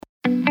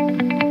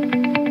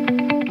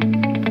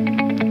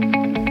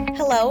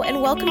Hello,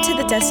 and welcome to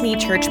the Destiny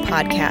Church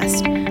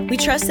podcast. We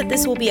trust that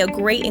this will be a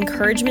great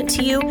encouragement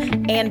to you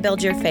and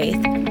build your faith.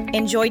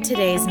 Enjoy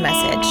today's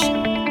message.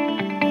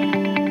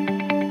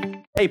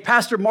 Hey,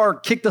 Pastor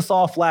Mark kicked us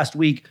off last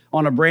week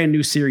on a brand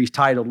new series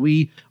titled,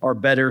 We Are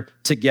Better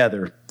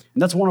Together.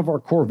 And that's one of our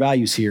core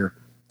values here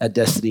at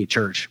Destiny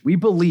Church. We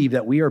believe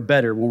that we are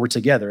better when we're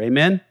together.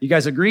 Amen? You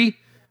guys agree?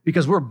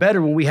 Because we're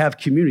better when we have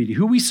community.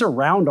 Who we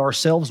surround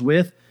ourselves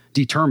with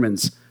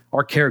determines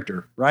our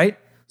character, right?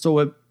 So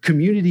a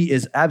community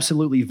is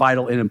absolutely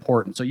vital and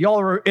important. So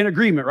y'all are in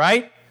agreement,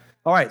 right?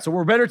 All right, so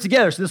we're better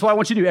together. So this is what I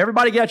want you to do.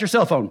 Everybody get out your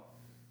cell phone.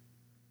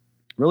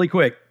 Really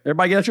quick.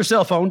 Everybody get out your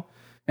cell phone.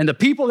 And the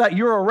people that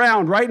you're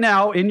around right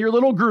now in your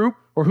little group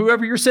or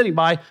whoever you're sitting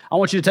by, I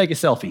want you to take a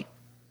selfie.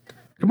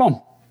 Come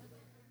on.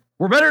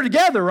 We're better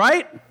together,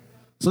 right?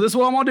 So this is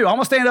what I'm going to do. I'm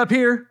going to stand up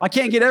here. I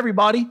can't get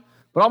everybody,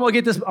 but I'm going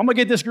to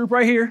get this group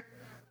right here.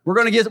 We're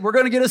going to get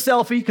a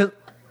selfie cuz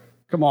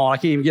come on, I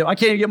can't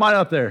even get mine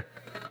up there.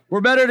 We're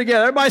better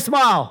together. Everybody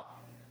smile.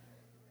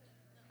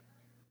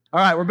 All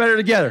right, we're better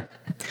together.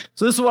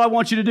 So this is what I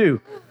want you to do.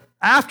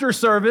 After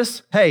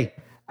service,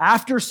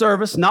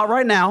 not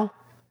right now,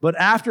 but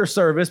after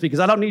service, because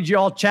I don't need you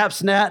all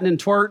snatting and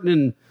twerting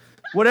and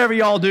whatever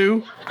y'all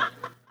do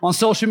on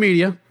social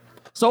media.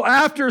 So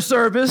after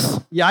service,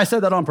 yeah, I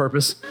said that on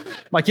purpose.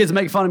 My kids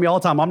make fun of me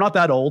all the time. I'm not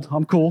that old.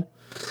 I'm cool.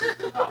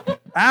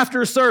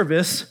 After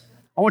service,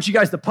 I want you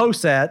guys to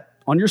post that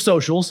on your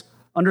socials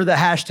under the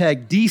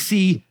hashtag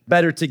DC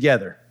Better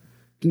Together.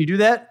 Can you do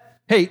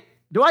that? Hey,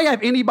 do I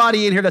have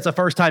anybody in here that's a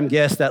first-time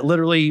guest that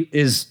literally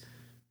is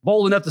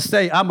bold enough to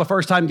say, I'm a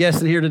first-time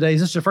guest in here today?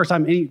 Is this your first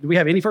time? Do we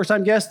have any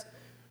first-time guests?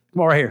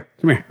 Come on, right here.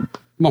 Come here.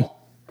 Come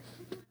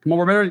on,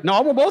 we're better. No,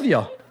 I want both of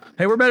y'all.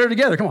 Hey, we're better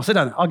together. Come on, sit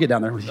down. I'll get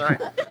down there with you. All right.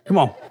 Come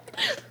on.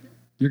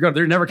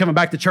 They're never coming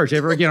back to church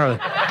ever again, are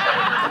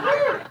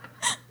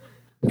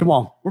they? Come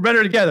on. We're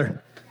better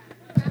together.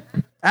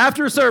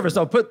 After service,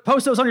 I'll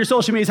post those on your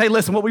social media. Hey,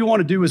 listen, what we want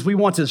to do is we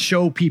want to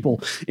show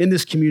people in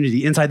this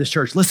community, inside this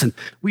church, listen,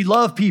 we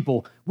love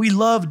people. We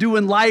love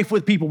doing life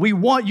with people. We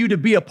want you to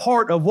be a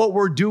part of what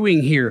we're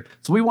doing here.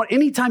 So we want,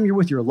 anytime you're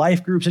with your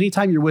life groups,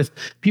 anytime you're with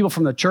people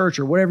from the church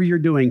or whatever you're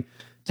doing,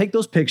 take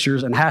those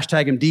pictures and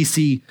hashtag them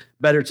DC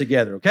Better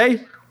Together,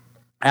 okay?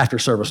 After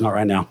service, not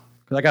right now,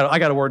 because I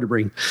got a word to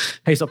bring.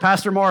 Hey, so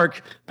Pastor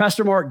Mark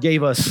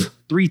gave us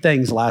 3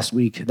 things last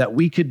week that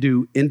we could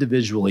do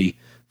individually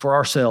for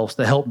ourselves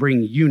to help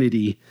bring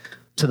unity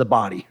to the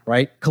body,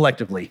 right?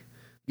 Collectively.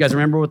 You guys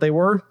remember what they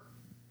were?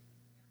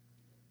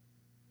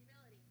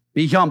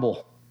 Be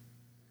humble,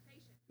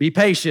 be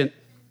patient,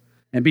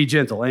 and be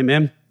gentle.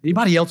 Amen.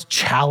 Anybody else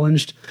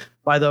challenged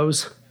by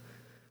those?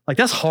 Like,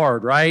 that's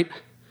hard, right?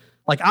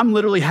 Like, I'm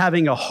literally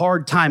having a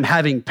hard time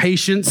having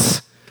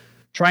patience,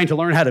 trying to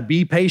learn how to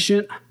be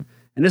patient,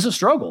 and it's a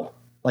struggle.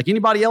 Like,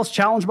 anybody else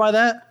challenged by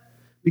that?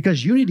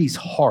 Because unity's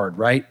hard,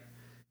 right?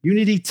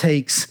 Unity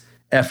takes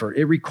effort.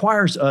 It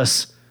requires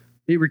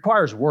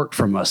work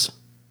from us.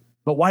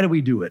 But why do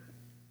we do it?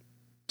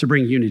 To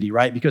bring unity,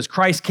 right? Because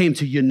Christ came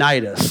to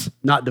unite us,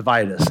 not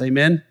divide us.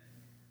 Amen?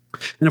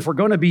 And if we're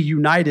going to be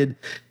united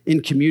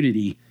in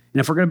community, and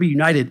if we're going to be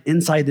united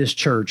inside this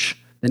church,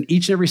 then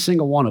each and every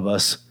single one of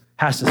us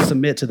has to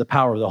submit to the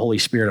power of the Holy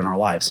Spirit in our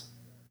lives,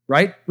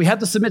 right? We have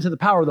to submit to the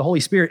power of the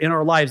Holy Spirit in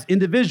our lives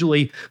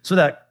individually so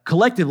that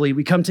collectively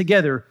we come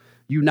together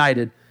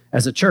united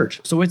as a church.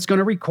 So it's going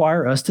to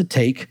require us to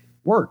take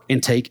work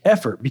and take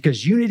effort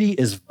because unity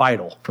is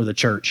vital for the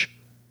church.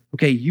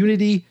 Okay,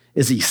 unity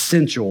is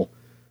essential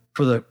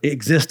for the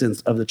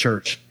existence of the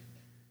church.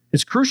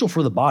 It's crucial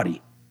for the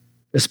body,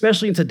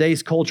 especially in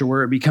today's culture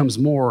where it becomes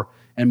more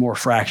and more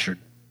fractured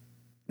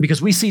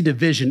because we see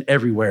division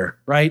everywhere,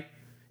 right?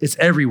 It's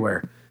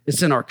everywhere.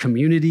 It's in our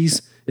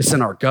communities, it's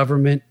in our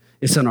government,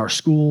 it's in our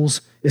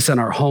schools, it's in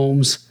our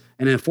homes,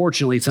 and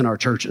unfortunately, it's in our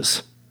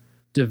churches.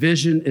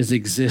 Division is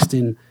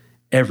existing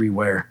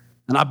everywhere.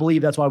 And I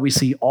believe that's why we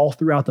see all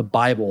throughout the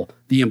Bible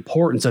the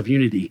importance of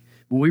unity.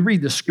 When we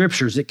read the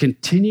scriptures, it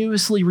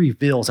continuously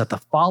reveals that the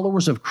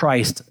followers of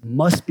Christ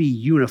must be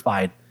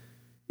unified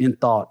in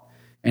thought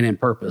and in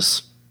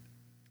purpose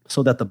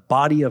so that the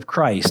body of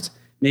Christ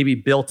may be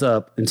built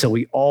up until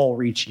we all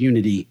reach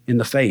unity in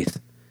the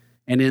faith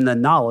and in the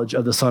knowledge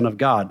of the Son of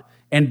God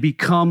and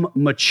become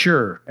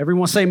mature.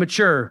 Everyone say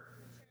mature.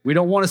 We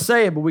don't want to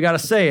say it, but we got to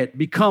say it.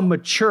 Become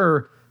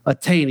mature,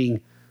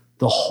 attaining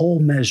the whole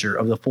measure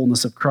of the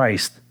fullness of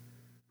Christ.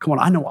 Come on,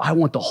 I know I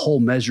want the whole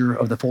measure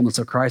of the fullness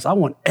of Christ. I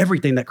want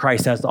everything that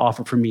Christ has to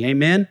offer for me.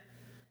 Amen?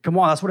 Come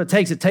on, that's what it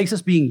takes. It takes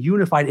us being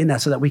unified in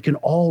that so that we can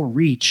all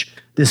reach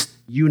this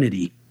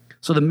unity.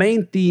 So the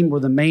main theme or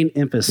the main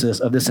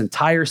emphasis of this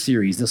entire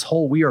series, this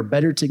whole We Are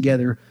Better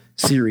Together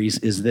series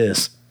is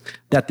this,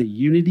 that the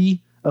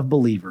unity of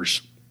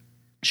believers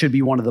should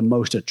be one of the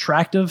most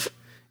attractive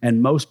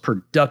and most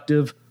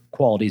productive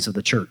qualities of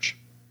the church.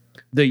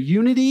 The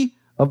unity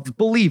of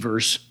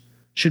believers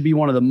should be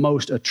one of the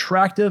most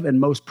attractive and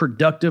most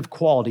productive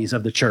qualities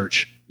of the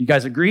church. You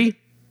guys agree?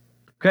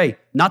 Okay,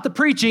 not the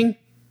preaching,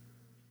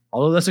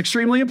 although that's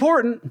extremely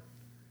important.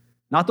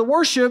 Not the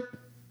worship.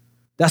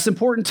 That's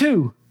important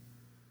too.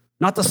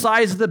 Not the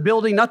size of the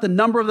building, not the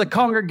number of the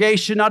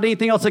congregation, not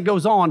anything else that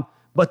goes on,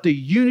 but the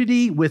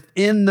unity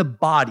within the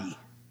body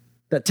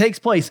that takes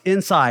place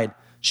inside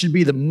should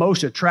be the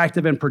most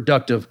attractive and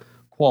productive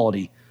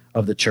quality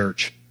of the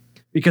church.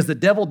 Because the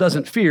devil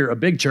doesn't fear a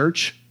big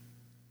church,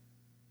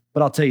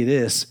 but I'll tell you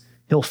this,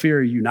 he'll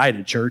fear a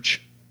united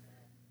church.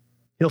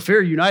 He'll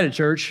fear a united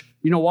church.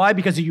 You know why?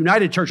 Because a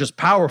united church is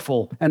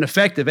powerful and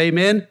effective,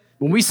 amen?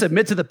 When we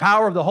submit to the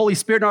power of the Holy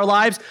Spirit in our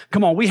lives,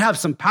 come on, we have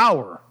some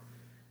power.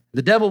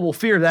 The devil will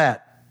fear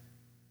that.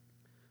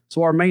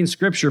 So our main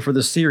scripture for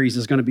this series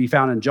is going to be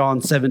found in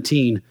John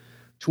 17,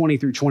 20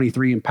 through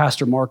 23, and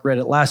Pastor Mark read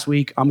it last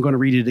week. I'm going to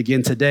read it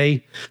again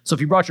today. So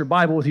if you brought your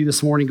Bible with you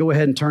this morning, go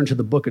ahead and turn to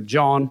the book of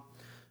John.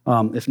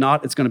 If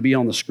not, it's going to be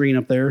on the screen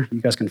up there. You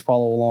guys can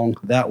follow along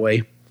that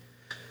way.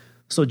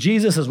 So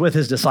Jesus is with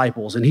his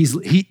disciples, and he's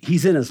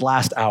in his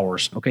last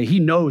hours, okay? He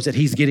knows that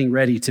he's getting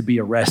ready to be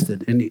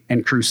arrested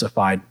and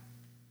crucified.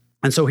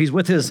 And so he's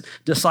with his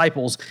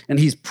disciples, and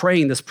he's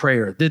praying this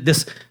prayer,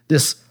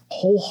 this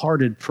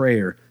wholehearted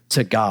prayer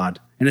to God.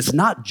 And it's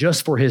not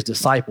just for his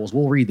disciples.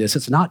 We'll read this.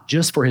 It's not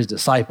just for his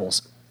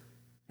disciples,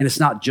 and it's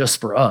not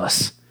just for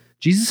us.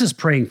 Jesus is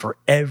praying for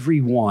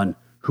everyone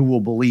who will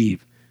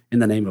believe in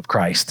the name of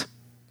Christ.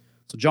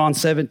 So John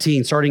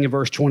 17, starting in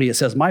verse 20, it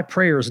says, "My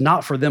prayer is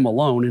not for them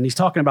alone." And he's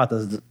talking about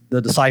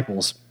the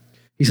disciples.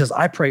 He says,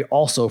 "I pray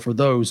also for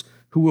those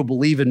who will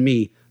believe in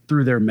me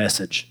through their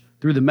message,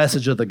 through the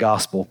message of the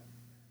gospel,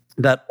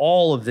 that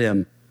all of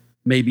them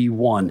may be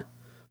one.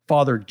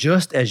 Father,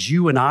 just as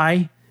you and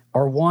I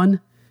are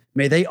one,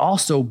 may they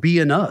also be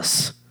in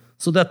us,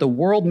 so that the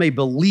world may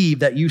believe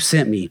that you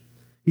sent me."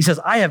 He says,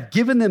 "I have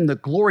given them the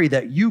glory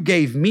that you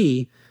gave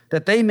me,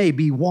 that they may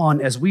be one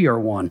as we are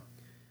one.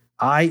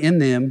 I in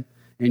them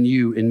and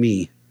you in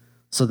me,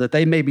 so that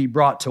they may be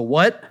brought to"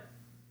 what?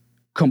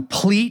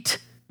 Complete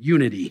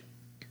unity.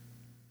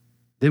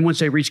 Then once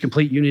they reach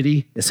complete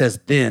unity, it says,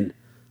 "Then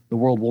the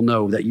world will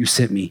know that you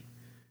sent me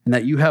and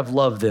that you have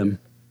loved them.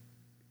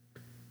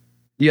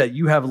 Yeah,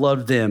 you have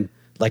loved them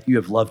like you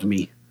have loved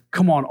me."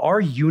 Come on, our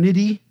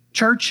unity,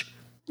 church,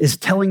 is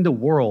telling the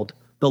world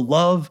the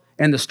love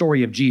and the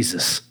story of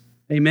Jesus.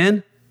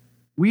 Amen?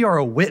 We are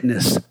a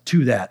witness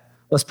to that.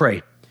 Let's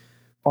pray.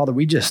 Father,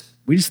 we just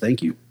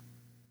thank you,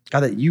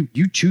 God, that you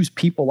choose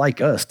people like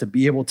us to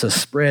be able to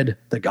spread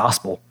the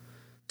gospel,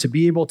 to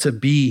be able to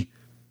be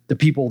the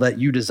people that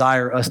you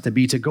desire us to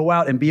be, to go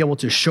out and be able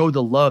to show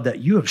the love that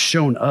you have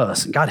shown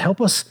us. And God,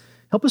 help us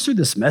through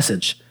this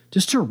message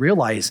just to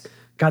realize,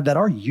 God, that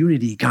our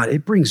unity, God,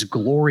 it brings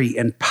glory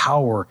and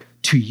power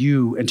to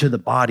you and to the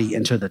body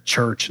and to the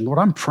church. And Lord,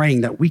 I'm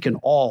praying that we can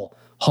all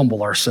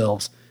humble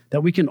ourselves,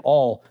 that we can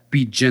all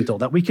be gentle,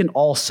 that we can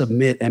all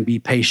submit and be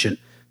patient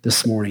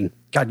this morning.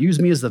 God, use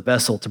me as the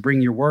vessel to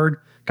bring your word.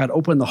 God,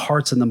 open the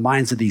hearts and the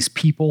minds of these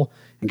people.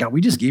 And God,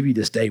 we just give you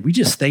this day. We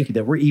just thank you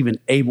that we're even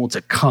able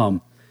to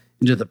come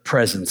into the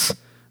presence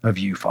of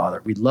you,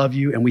 Father. We love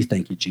you and we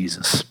thank you,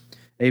 Jesus.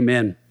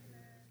 Amen.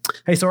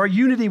 Hey, so our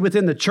unity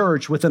within the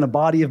church, within a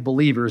body of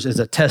believers, is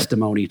a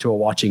testimony to a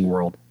watching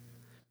world.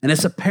 And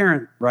it's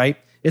apparent, right?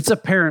 It's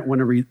apparent when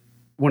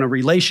a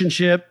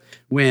relationship,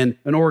 when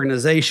an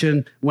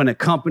organization, when a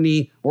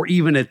company, or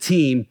even a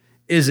team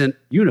isn't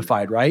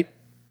unified, right?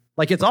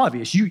 Like, it's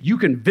obvious. You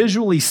can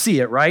visually see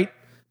it, right?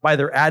 By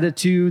their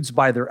attitudes,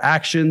 by their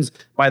actions,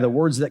 by the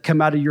words that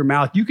come out of your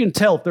mouth. You can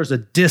tell if there's a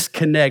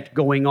disconnect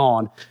going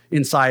on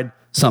inside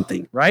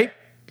something, right?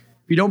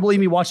 If you don't believe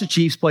me, watch the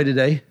Chiefs play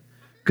today,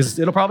 because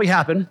it'll probably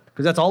happen,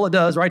 because that's all it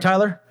does, right,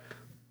 Tyler?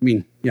 I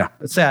mean, yeah,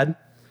 it's sad.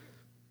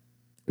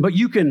 But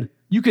you can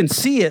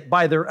see it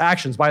by their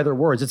actions, by their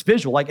words. It's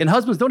visual. And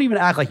husbands, don't even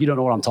act like you don't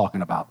know what I'm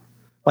talking about.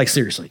 Like,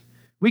 seriously.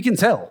 We can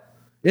tell.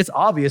 It's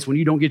obvious when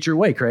you don't get your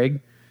way,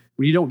 Craig.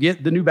 When you don't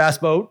get the new bass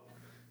boat,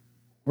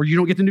 or you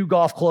don't get the new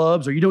golf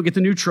clubs, or you don't get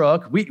the new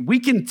truck. We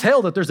can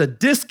tell that there's a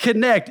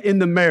disconnect in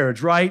the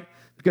marriage, right?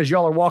 Because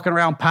y'all are walking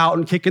around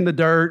pouting, kicking the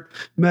dirt,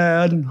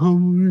 mad and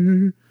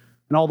hungry.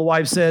 And all the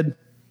wives said,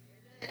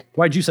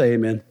 "Why'd you say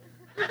amen?"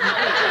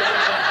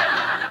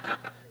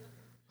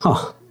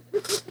 Huh.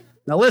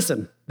 Now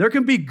listen, there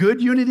can be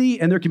good unity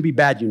and there can be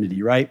bad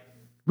unity, right?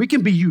 We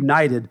can be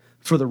united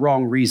for the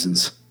wrong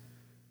reasons.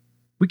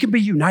 We can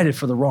be united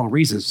for the wrong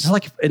reasons. Just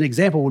like an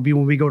example would be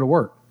when we go to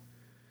work.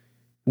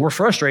 We're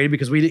frustrated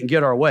because we didn't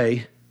get our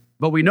way,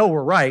 but we know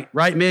we're right,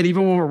 man?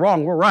 Even when we're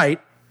wrong, we're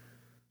right.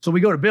 So we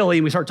go to Billy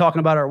and we start talking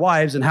about our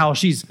wives and how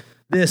she's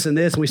this and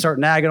this, and we start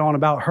nagging on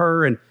about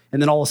her, and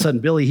then all of a sudden,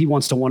 Billy, he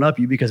wants to one-up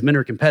you because men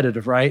are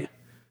competitive, right?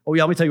 Oh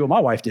yeah, let me tell you what my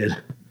wife did.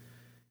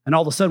 And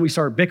all of a sudden, we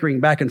start bickering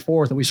back and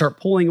forth, and we start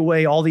pulling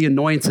away all the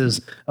annoyances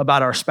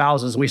about our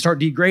spouses, and we start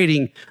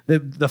degrading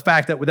the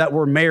fact that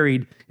we're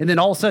married. And then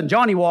all of a sudden,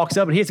 Johnny walks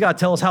up, and he's got to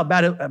tell us how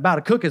bad about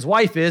a cook his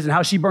wife is and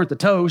how she burnt the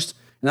toast.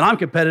 And then I'm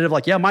competitive,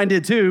 like, yeah, mine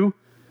did too.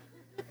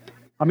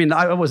 I mean,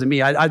 it wasn't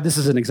me. This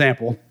is an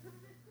example.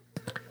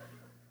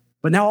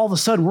 But now all of a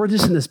sudden, we're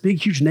just in this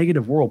big, huge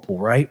negative whirlpool,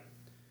 right?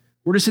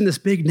 We're just in this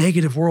big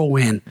negative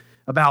whirlwind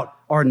about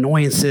our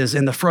annoyances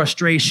and the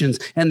frustrations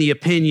and the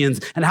opinions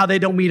and how they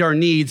don't meet our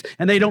needs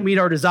and they don't meet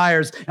our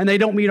desires and they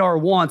don't meet our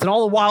wants. And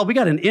all the while, we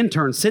got an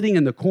intern sitting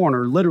in the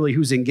corner, literally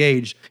who's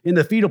engaged in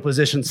the fetal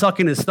position,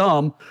 sucking his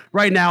thumb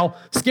right now,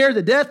 scared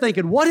to death,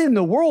 thinking, what in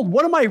the world?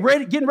 What am I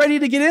getting ready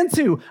to get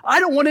into? I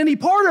don't want any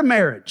part of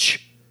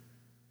marriage.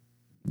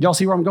 Y'all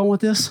see where I'm going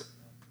with this?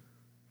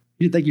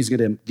 You didn't think he was going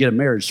to get a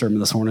marriage sermon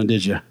this morning,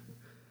 did you?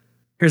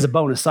 Here's a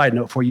bonus side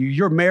note for you.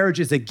 Your marriage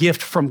is a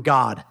gift from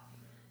God.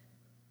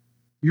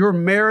 Your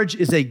marriage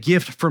is a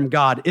gift from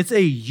God. It's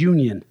a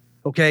union,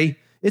 okay?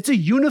 It's a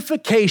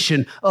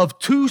unification of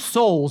two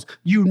souls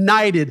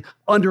united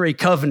under a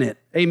covenant.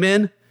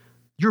 Amen?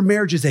 Your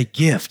marriage is a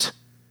gift.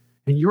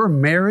 And your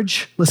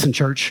marriage, listen,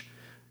 church,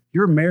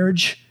 your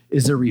marriage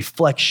is a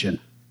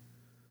reflection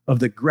of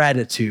the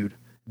gratitude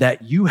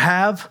that you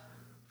have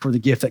for the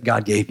gift that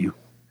God gave you.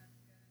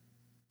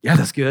 Yeah,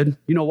 that's good.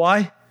 You know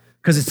why?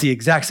 Because it's the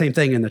exact same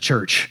thing in the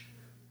church.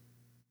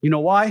 You know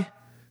why?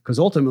 Because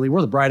ultimately,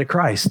 we're the bride of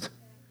Christ.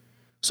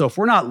 So if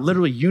we're not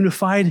literally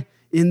unified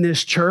in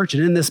this church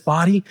and in this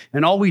body,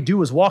 and all we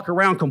do is walk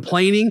around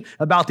complaining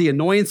about the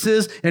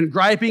annoyances and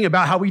griping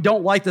about how we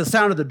don't like the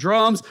sound of the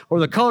drums or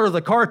the color of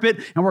the carpet,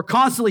 and we're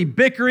constantly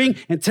bickering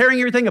and tearing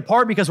everything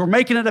apart because we're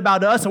making it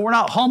about us, and we're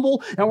not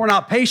humble, and we're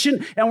not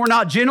patient, and we're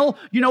not gentle,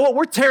 you know what?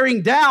 We're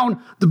tearing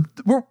down,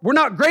 we're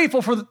not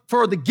grateful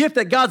for the gift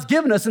that God's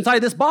given us inside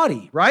this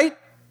body, right?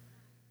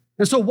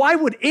 And so why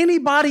would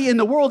anybody in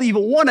the world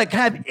even want to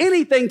have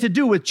anything to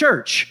do with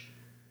church?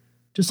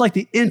 Just like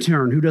the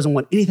intern who doesn't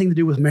want anything to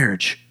do with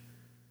marriage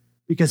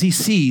because he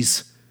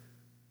sees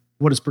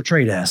what it's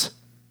portrayed as.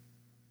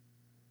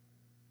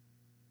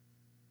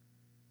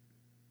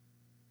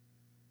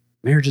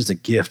 Marriage is a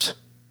gift.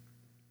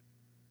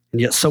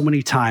 And yet so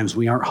many times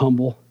we aren't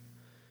humble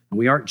and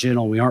we aren't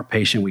gentle and we aren't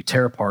patient. We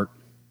tear apart.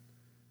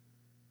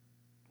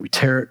 We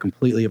tear it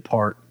completely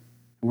apart.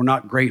 We're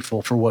not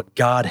grateful for what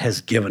God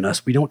has given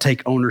us. We don't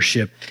take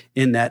ownership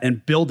in that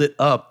and build it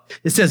up.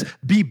 It says,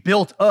 be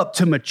built up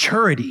to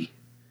maturity,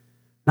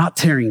 not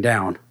tearing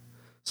down.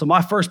 So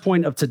my first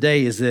point of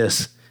today is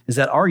this, is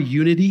that our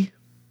unity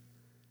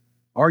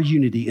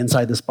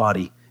inside this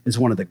body is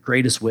one of the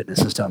greatest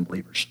witnesses to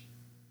unbelievers.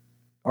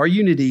 Our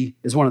unity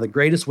is one of the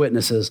greatest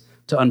witnesses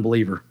to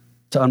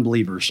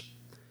unbelievers.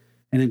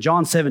 And in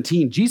John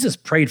 17, Jesus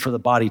prayed for the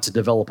body to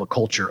develop a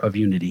culture of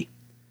unity.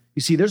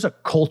 You see, there's a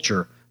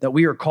culture that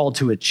we are called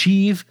to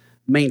achieve,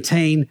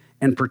 maintain,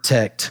 and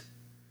protect,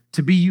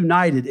 to be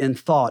united in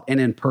thought and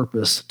in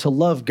purpose, to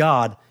love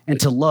God and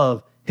to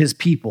love his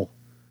people,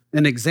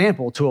 an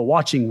example to a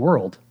watching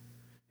world.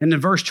 And in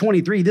verse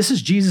 23, this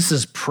is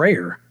Jesus's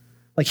prayer.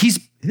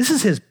 This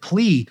is his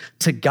plea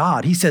to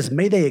God. He says,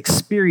 may they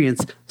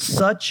experience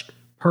such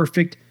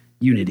perfect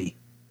unity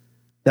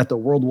that the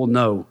world will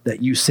know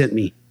that you sent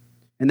me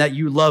and that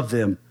you love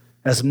them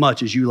as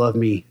much as you love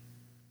me.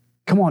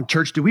 Come on,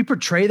 church, do we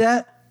portray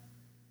that?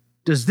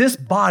 Does this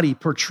body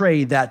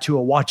portray that to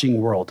a watching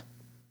world?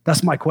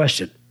 That's my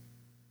question.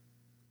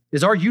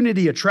 Is our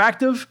unity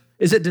attractive?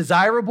 Is it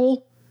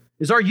desirable?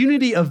 Is our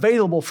unity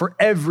available for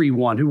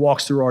everyone who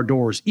walks through our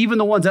doors, even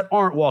the ones that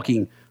aren't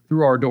walking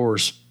through our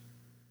doors?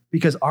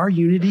 Because our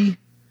unity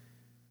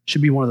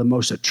should be one of the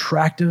most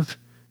attractive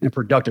and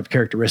productive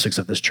characteristics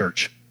of this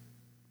church.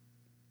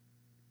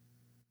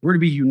 We're to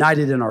be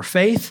united in our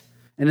faith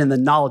and in the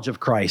knowledge of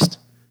Christ,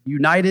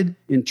 united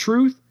in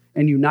truth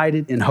and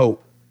united in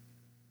hope.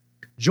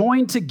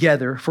 Joined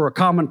together for a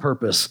common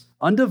purpose,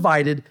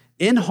 undivided,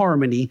 in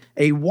harmony,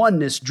 a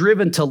oneness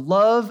driven to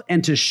love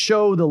and to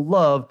show the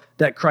love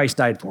that Christ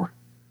died for.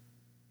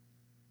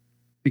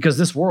 Because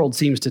this world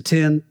tends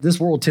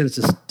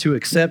to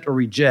accept or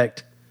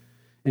reject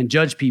and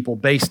judge people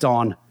based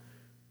on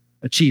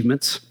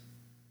achievements,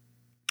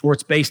 or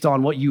it's based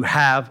on what you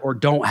have or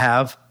don't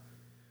have.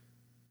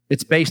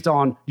 It's based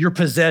on your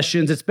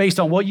possessions. It's based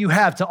on what you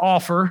have to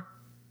offer.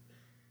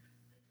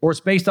 Or it's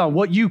based on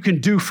what you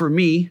can do for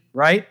me,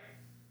 right?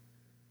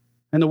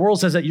 And the world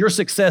says that your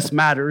success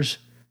matters,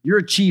 your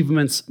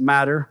achievements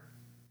matter,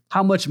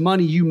 how much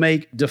money you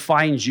make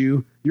defines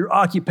you, your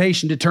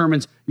occupation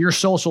determines your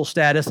social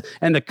status,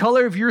 and the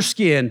color of your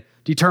skin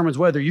determines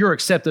whether you're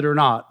accepted or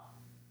not.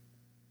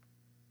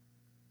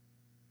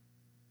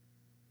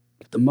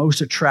 The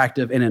most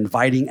attractive and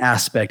inviting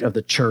aspect of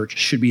the church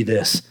should be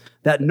this,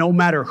 that no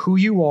matter who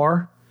you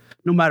are,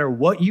 no matter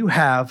what you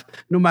have,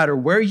 no matter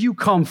where you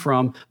come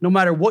from, no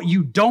matter what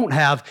you don't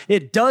have,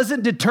 it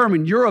doesn't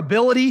determine your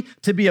ability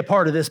to be a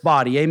part of this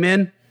body.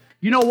 Amen?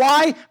 You know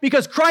why?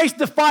 Because Christ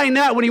defined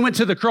that when he went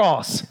to the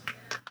cross.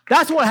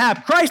 That's what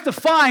happened. Christ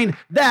defined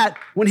that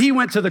when he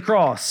went to the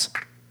cross.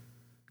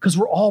 Because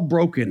we're all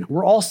broken.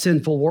 We're all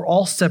sinful. We're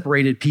all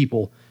separated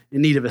people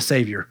in need of a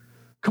Savior.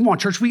 Come on,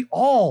 church. We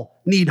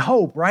all need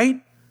hope,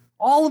 right?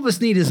 All of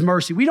us need his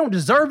mercy. We don't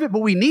deserve it,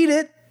 but we need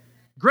it.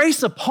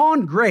 Grace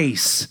upon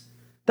grace.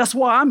 That's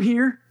why I'm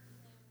here.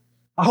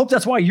 I hope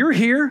that's why you're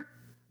here.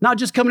 Not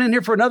just coming in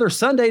here for another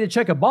Sunday to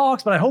check a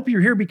box, but I hope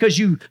you're here because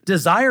you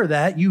desire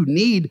that. You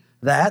need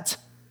that.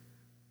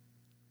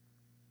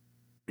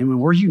 And when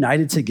we're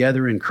united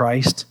together in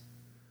Christ,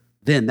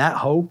 then that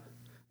hope,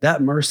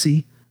 that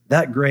mercy,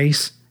 that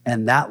grace,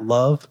 and that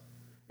love,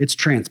 it's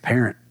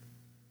transparent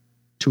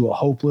to a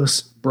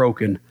hopeless,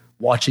 broken,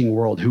 watching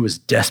world who is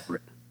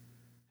desperate.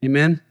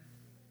 Amen?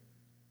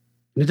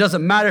 And it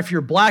doesn't matter if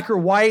you're black or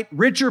white,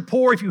 rich or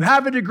poor, if you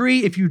have a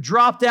degree, if you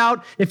dropped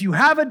out, if you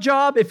have a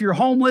job, if you're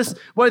homeless,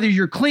 whether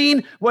you're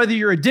clean, whether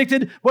you're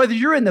addicted, whether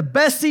you're in the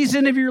best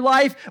season of your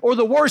life or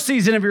the worst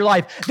season of your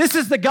life. This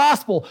is the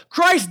gospel.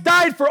 Christ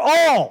died for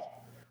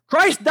all.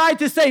 Christ died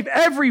to save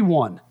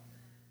everyone,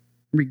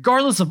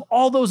 regardless of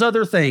all those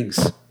other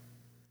things.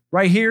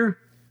 Right here,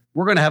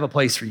 we're going to have a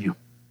place for you.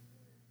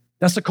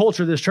 That's the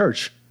culture of this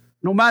church.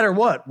 No matter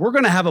what, we're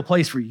going to have a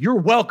place for you. You're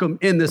welcome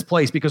in this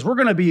place because we're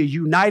going to be a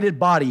united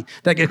body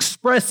that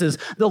expresses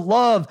the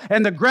love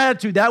and the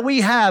gratitude that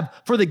we have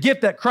for the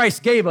gift that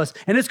Christ gave us.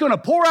 And it's going to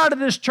pour out of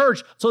this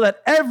church so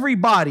that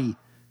everybody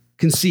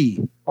can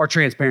see our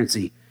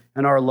transparency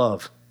and our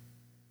love.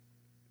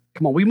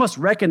 Come on, we must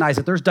recognize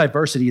that there's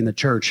diversity in the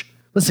church.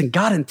 Listen,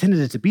 God intended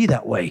it to be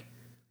that way.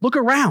 Look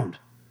around.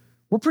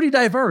 We're pretty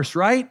diverse,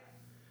 right?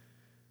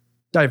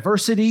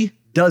 Diversity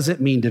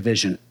doesn't mean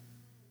division.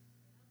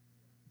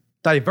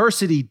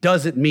 Diversity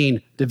doesn't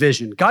mean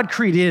division. God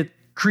created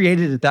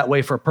it that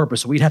way for a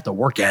purpose, so we'd have to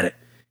work at it.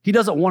 He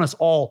doesn't want us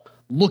all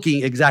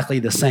looking exactly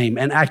the same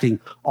and acting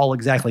all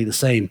exactly the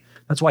same.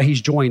 That's why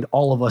he's joined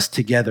all of us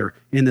together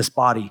in this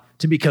body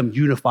to become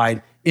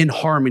unified in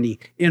harmony,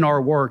 in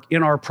our work,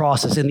 in our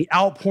process, in the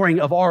outpouring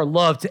of our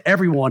love to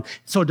everyone.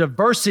 So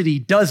diversity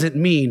doesn't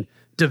mean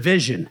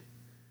division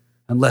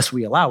unless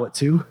we allow it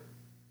to.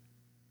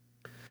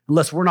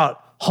 Unless we're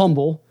not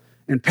humble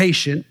and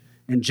patient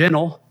and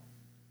gentle,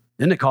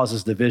 then it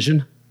causes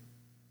division.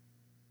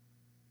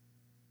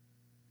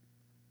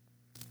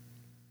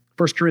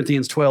 1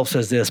 Corinthians 12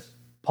 says this.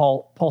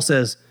 Paul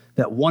says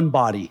that one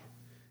body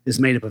is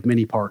made up of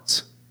many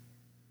parts.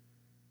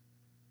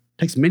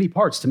 It takes many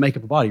parts to make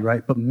up a body,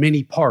 right? But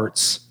many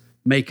parts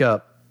make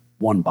up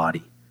one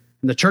body.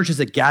 And the church is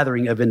a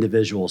gathering of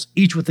individuals,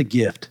 each with a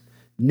gift,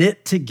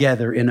 knit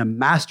together in a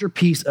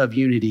masterpiece of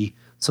unity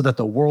so that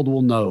the world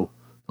will know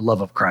the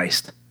love of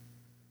Christ.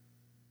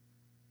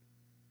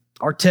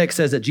 Our text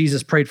says that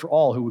Jesus prayed for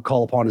all who would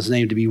call upon his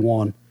name to be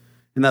one,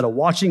 and that a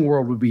watching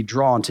world would be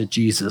drawn to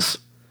Jesus.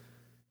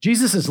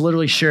 Jesus is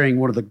literally sharing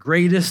one of the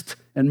greatest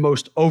and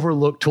most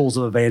overlooked tools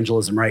of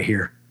evangelism right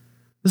here.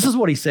 This is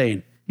what he's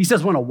saying. He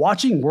says when a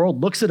watching world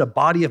looks at a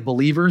body of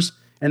believers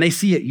and they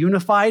see it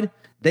unified,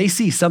 they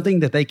see something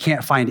that they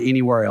can't find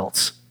anywhere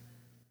else.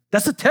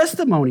 That's a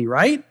testimony,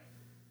 right?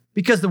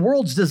 Because the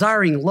world's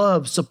desiring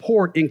love,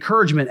 support,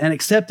 encouragement, and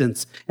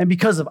acceptance. And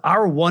because of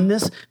our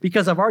oneness,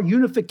 because of our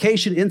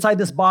unification inside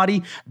this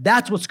body,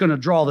 that's what's going to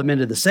draw them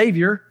into the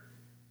Savior.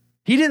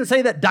 He didn't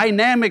say that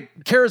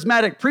dynamic,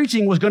 charismatic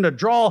preaching was going to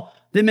draw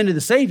them into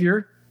the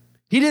Savior.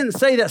 He didn't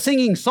say that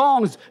singing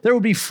songs, there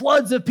would be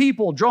floods of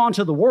people drawn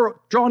to the world,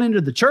 drawn into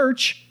the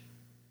church.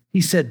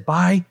 He said,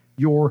 by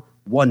your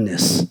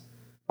oneness,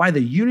 by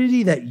the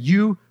unity that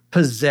you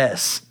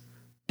possess,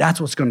 that's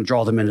what's going to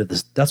draw them into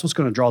this. That's what's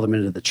going to draw them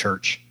into the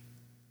church.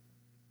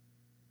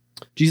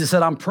 Jesus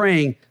said, I'm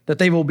praying that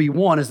they will be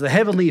one as the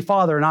Heavenly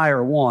Father and I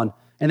are one,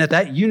 and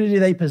that unity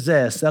they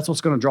possess, that's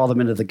what's going to draw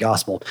them into the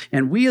gospel.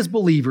 And we as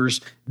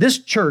believers, this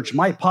church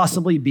might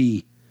possibly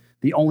be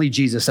the only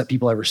Jesus that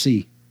people ever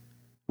see.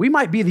 We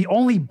might be the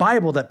only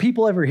Bible that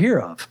people ever hear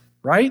of,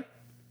 right?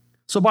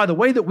 So by the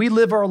way that we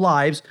live our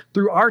lives,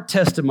 through our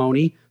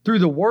testimony, through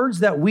the words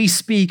that we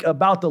speak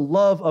about the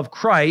love of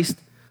Christ,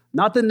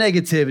 not the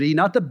negativity,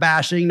 not the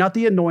bashing, not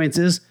the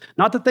annoyances,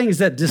 not the things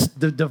that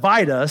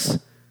divide us,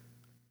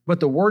 but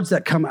the words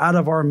that come out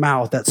of our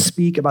mouth that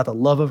speak about the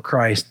love of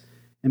Christ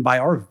and by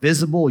our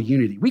visible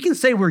unity. We can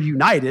say we're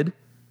united.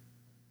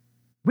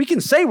 We can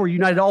say we're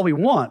united all we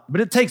want,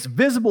 but it takes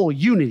visible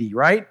unity,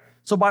 right?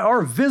 So by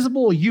our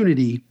visible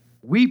unity,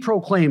 we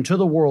proclaim to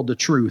the world the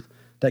truth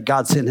that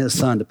God sent his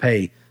son to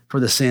pay for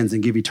the sins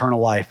and give eternal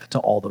life to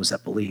all those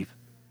that believe.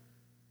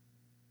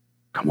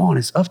 Come on,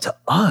 it's up to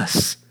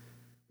us.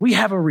 We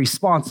have a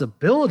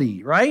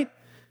responsibility, right?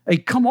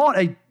 A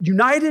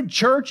united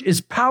church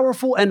is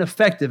powerful and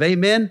effective.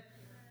 Amen?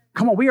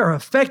 Come on, we are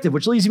effective,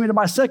 which leads me to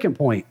my second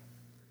point.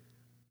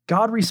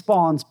 God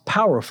responds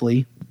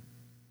powerfully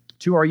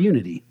to our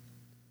unity.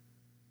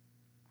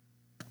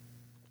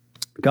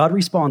 God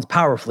responds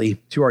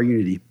powerfully to our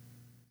unity.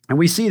 And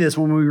we see this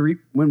when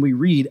we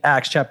read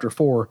Acts chapter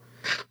 4.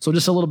 So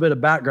just a little bit of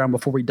background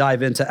before we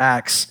dive into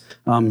Acts.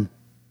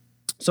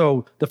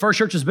 So the first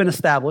church has been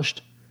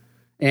established,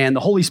 and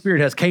the Holy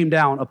Spirit has came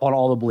down upon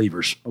all the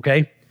believers,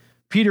 okay?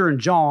 Peter and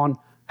John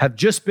have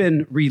just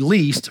been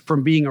released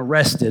from being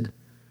arrested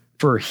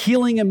for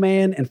healing a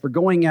man and for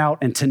going out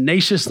and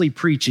tenaciously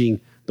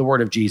preaching the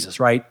word of Jesus,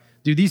 right?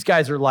 Dude, these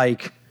guys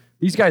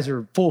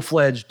are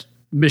full-fledged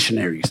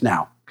missionaries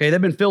now, okay?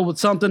 They've been filled with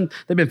something.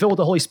 They've been filled with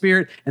the Holy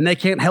Spirit, and they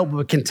can't help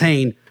but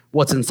contain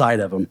what's inside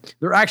of them.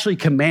 They're actually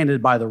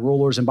commanded by the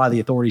rulers and by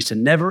the authorities to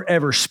never,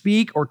 ever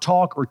speak or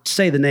talk or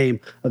say the name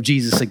of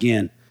Jesus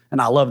again. And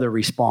I love their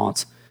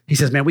response. He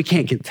says, man, we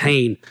can't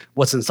contain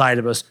what's inside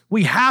of us.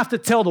 We have to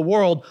tell the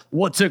world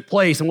what took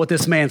place and what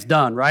this man's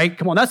done, right?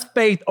 Come on, that's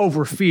faith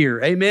over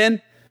fear.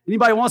 Amen?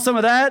 Anybody want some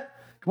of that?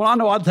 Come on,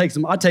 I know I'd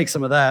take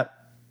some of that.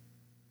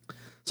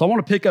 So I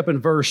want to pick up in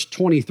verse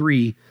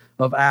 23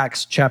 of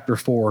Acts chapter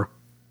 4.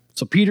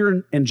 So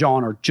Peter and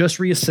John are just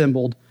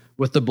reassembled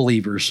with the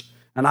believers.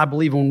 And I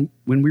believe when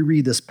we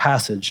read this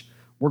passage,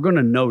 we're going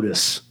to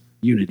notice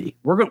unity.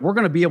 We're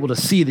going to be able to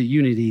see the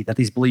unity that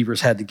these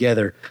believers had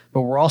together,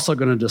 but we're also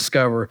going to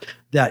discover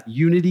that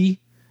unity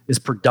is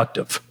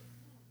productive.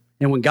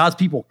 And when God's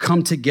people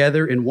come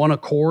together in one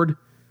accord,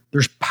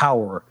 there's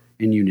power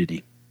in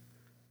unity.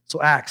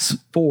 So Acts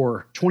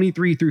 4,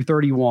 23 through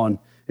 31,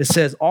 it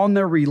says, on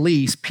their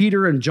release,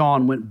 Peter and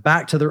John went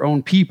back to their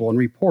own people and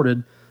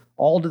reported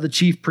all that the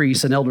chief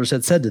priests and elders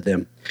had said to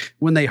them.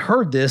 When they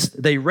heard this,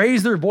 they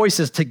raised their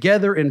voices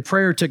together in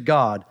prayer to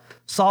God.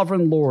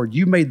 Sovereign Lord,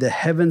 you made the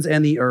heavens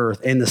and the earth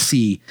and the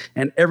sea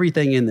and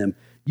everything in them.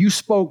 You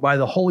spoke by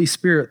the Holy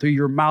Spirit through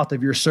your mouth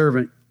of your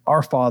servant,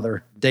 our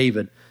father,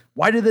 David.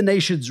 Why did the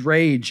nations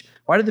rage?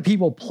 Why did the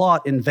people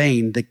plot in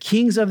vain? The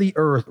kings of the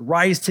earth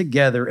rise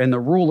together and the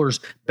rulers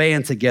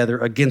band together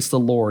against the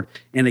Lord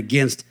and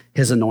against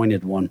his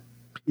anointed one.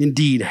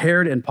 Indeed,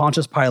 Herod and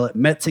Pontius Pilate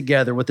met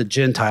together with the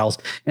Gentiles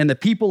and the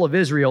people of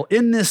Israel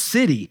in this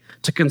city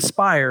to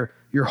conspire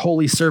your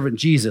holy servant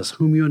Jesus,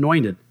 whom you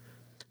anointed.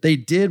 They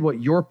did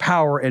what your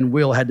power and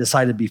will had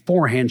decided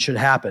beforehand should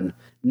happen.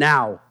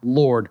 Now,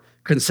 Lord,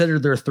 consider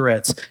their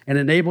threats and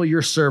enable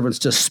your servants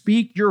to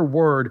speak your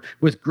word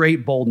with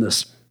great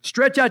boldness.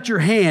 Stretch out your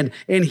hand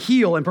and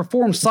heal and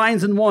perform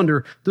signs and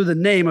wonder through the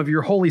name of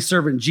your holy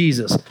servant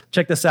Jesus.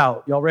 Check this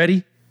out. Y'all ready?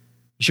 You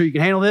sure you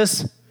can handle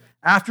this?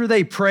 After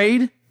they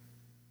prayed,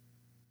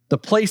 the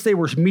place they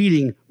were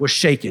meeting was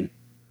shaken.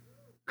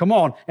 Come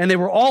on. And they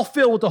were all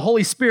filled with the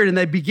Holy Spirit and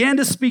they began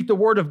to speak the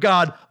word of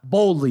God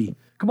boldly.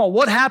 Come on,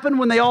 what happened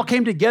when they all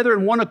came together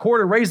in one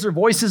accord and raised their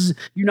voices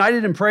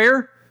united in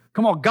prayer?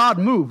 Come on, God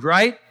moved,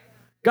 right?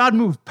 God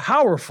moved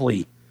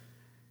powerfully.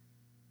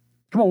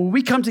 Come on, when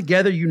we come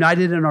together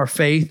united in our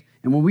faith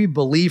and when we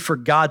believe for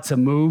God to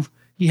move,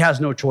 he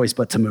has no choice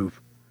but to move.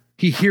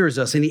 He hears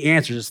us and he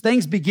answers us.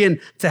 Things begin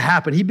to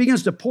happen. He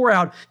begins to pour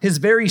out his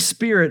very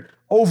spirit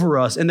over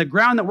us and the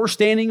ground that we're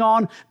standing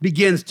on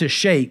begins to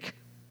shake.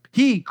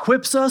 He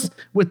equips us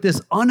with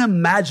this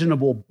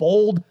unimaginable,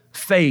 bold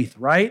faith,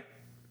 right?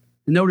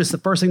 Notice the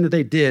first thing that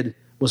they did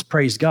was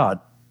praise God.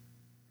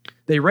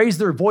 They raised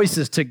their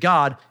voices to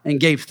God and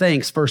gave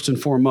thanks first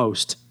and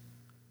foremost.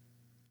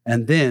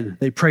 And then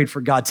they prayed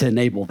for God to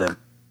enable them.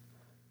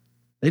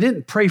 They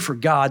didn't pray for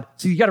God.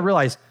 So you got to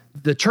realize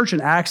the church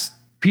in Acts,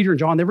 Peter and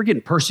John, they were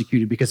getting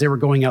persecuted because they were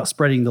going out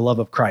spreading the love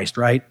of Christ,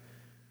 right?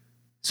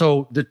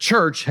 So the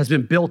church has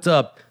been built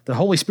up. The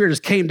Holy Spirit has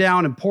came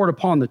down and poured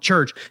upon the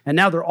church. And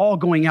now they're all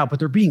going out, but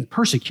they're being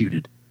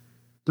persecuted.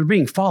 They're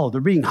being followed.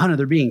 They're being hunted.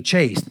 They're being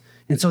chased.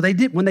 And so they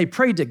did, when they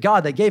prayed to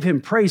God, they gave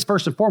him praise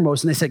first and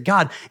foremost. And they said,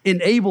 God,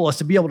 enable us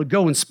to be able to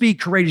go and speak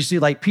courageously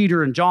like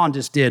Peter and John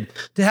just did,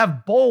 to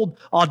have bold,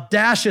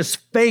 audacious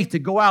faith to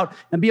go out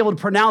and be able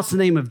to pronounce the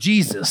name of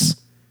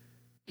Jesus.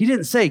 He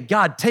didn't say,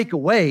 God, take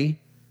away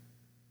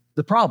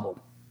the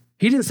problem.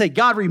 He didn't say,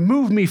 God,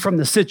 remove me from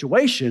the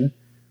situation.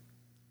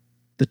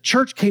 The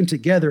church came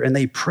together and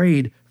they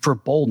prayed for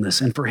boldness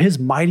and for his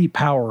mighty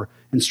power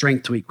and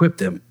strength to equip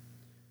them.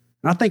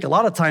 And I think a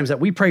lot of times that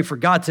we pray for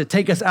God to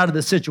take us out of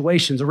the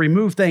situations or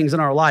remove things in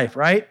our life,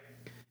 right?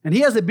 And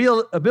he has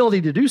the ability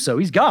to do so.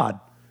 He's God.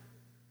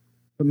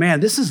 But man,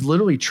 this has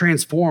literally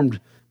transformed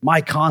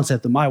my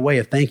concept and my way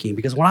of thinking,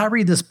 because when I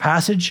read this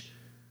passage,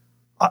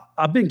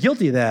 I've been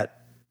guilty of that.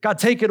 God,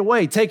 take it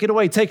away, take it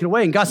away, take it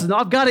away. And God says, no,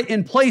 I've got it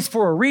in place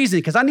for a reason,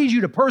 because I need you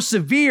to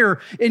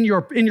persevere in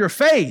your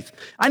faith.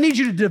 I need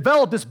you to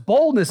develop this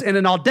boldness and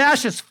an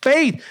audacious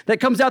faith that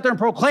comes out there and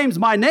proclaims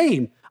my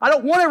name. I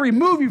don't want to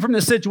remove you from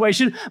this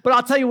situation, but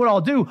I'll tell you what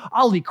I'll do.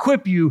 I'll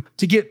equip you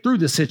to get through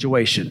this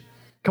situation.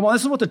 Come on,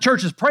 this is what the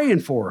church is praying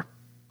for.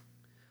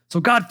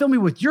 So God, fill me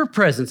with your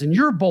presence and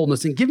your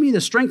boldness and give me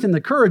the strength and the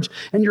courage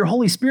and your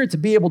Holy Spirit to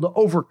be able to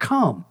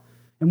overcome.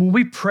 And when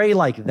we pray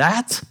like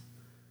that,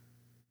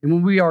 and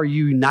when we are a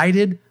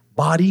united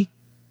body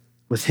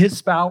with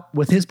his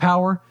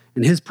power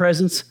and his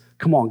presence,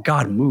 come on,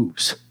 God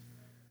moves.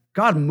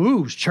 God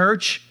moves,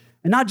 church.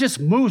 And not just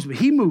moves, but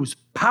he moves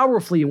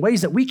powerfully in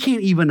ways that we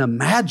can't even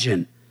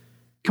imagine.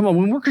 Come on,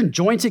 when we're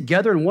conjoined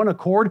together in one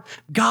accord,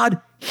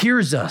 God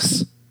hears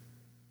us.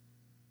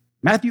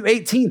 Matthew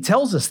 18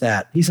 tells us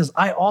that. He says,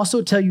 I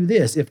also tell you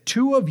this, if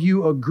two of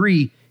you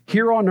agree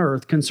here on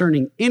earth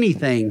concerning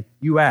anything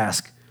you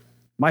ask,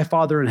 my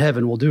Father in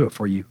heaven will do it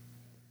for you.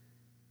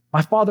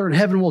 My Father in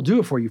heaven will do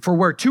it for you. For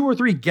where two or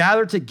three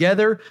gather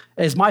together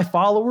as my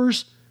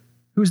followers,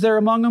 who's there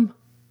among them?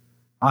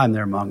 I'm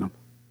there among them.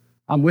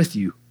 I'm with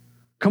you.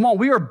 Come on,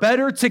 we are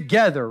better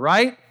together,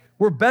 right?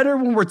 We're better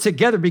when we're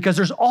together because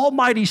there's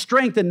almighty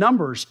strength in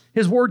numbers.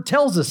 His word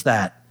tells us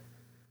that.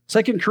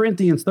 2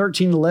 Corinthians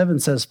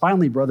 13:11 says,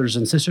 finally, brothers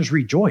and sisters,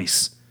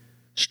 rejoice.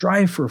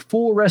 Strive for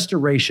full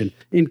restoration.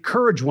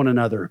 Encourage one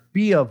another.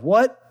 Be of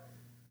what?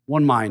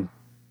 one mind.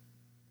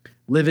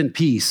 Live in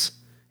peace,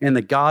 and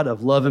the God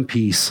of love and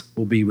peace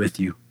will be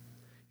with you.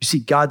 You see,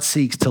 God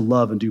seeks to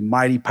love and do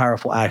mighty,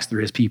 powerful acts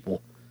through his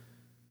people.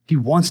 He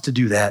wants to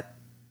do that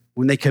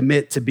when they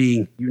commit to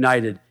being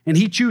united. And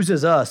he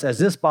chooses us as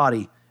this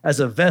body, as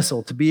a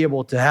vessel, to be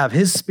able to have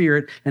his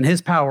spirit and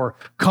his power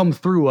come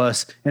through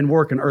us and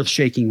work in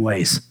earth-shaking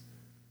ways.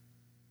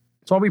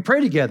 That's why we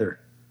pray together.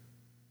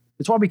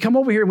 It's why we come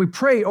over here and we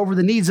pray over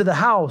the needs of the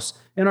house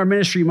in our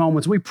ministry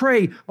moments. We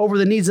pray over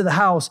the needs of the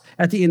house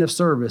at the end of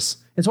service.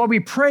 It's why we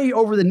pray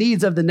over the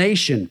needs of the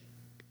nation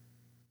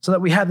so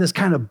that we have this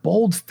kind of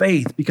bold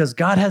faith, because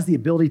God has the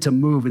ability to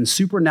move in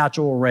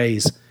supernatural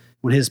ways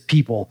when his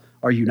people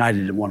are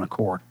united in one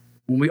accord.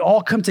 When we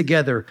all come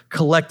together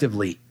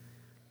collectively,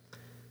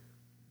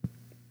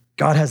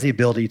 God has the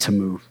ability to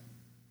move.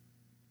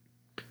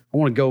 I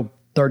want to go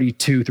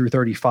 32 through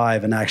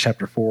 35 in Acts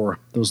chapter 4,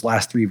 those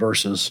last three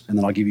verses, and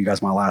then I'll give you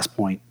guys my last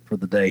point for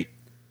the day.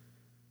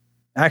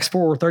 Acts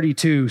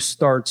 4:32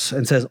 starts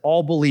and says,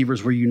 all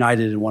believers were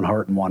united in one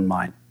heart and one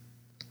mind.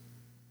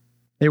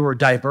 They were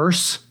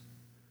diverse,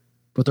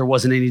 but there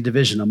wasn't any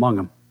division among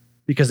them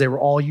because they were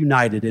all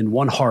united in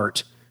one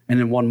heart and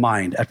in one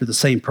mind after the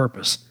same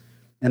purpose.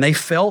 And they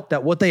felt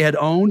that what they had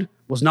owned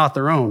was not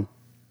their own.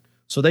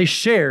 So they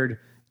shared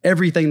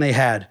everything they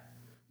had.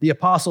 The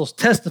apostles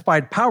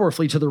testified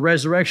powerfully to the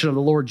resurrection of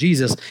the Lord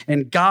Jesus,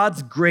 and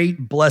God's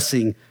great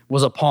blessing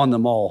was upon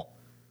them all.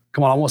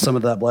 Come on, I want some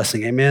of that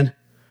blessing. Amen.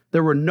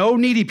 There were no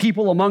needy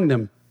people among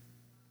them,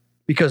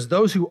 because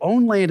those who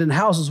owned land and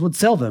houses would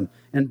sell them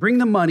and bring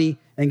the money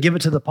and give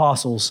it to the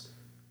apostles,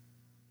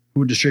 who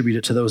would distribute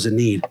it to those in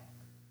need.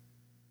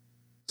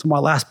 So my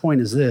last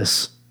point is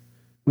this.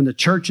 When the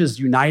church is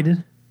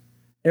united,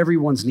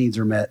 everyone's needs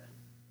are met.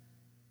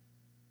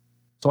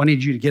 So I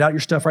need you to get out your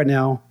stuff right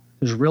now.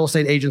 There's real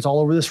estate agents all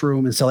over this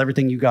room and sell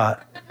everything you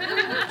got.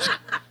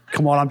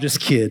 Come on, I'm just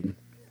kidding.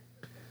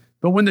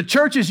 But when the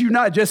church is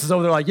united, Jess is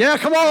over there like, yeah,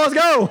 come on, let's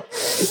go.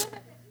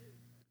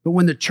 But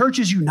when the church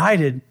is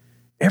united,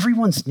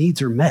 everyone's needs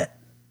are met.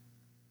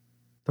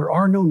 There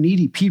are no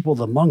needy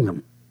people among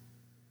them.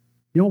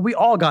 You know, we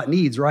all got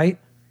needs, right?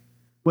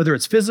 Whether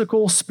it's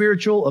physical,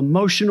 spiritual,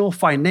 emotional,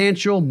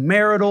 financial,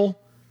 marital,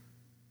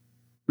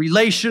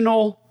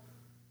 relational.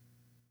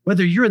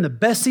 Whether you're in the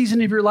best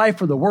season of your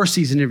life or the worst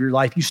season of your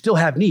life, you still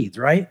have needs,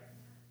 right?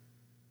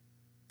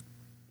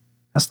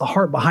 That's the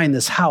heart behind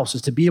this house,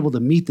 is to be able to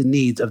meet the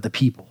needs of the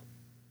people.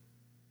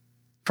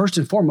 First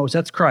and foremost,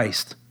 that's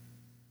Christ,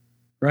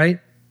 right?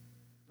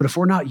 But if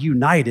we're not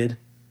united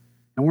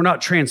and we're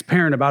not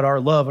transparent about our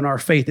love and our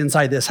faith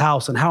inside this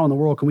house, and how in the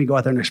world can we go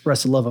out there and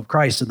express the love of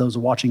Christ to those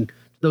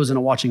in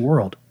a watching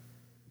world?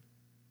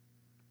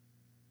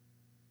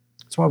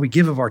 That's why we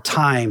give of our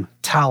time,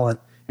 talent,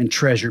 and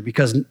treasure,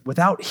 because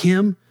without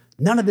him,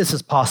 none of this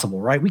is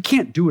possible, right? We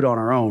can't do it on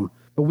our own,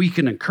 but we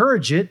can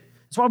encourage it.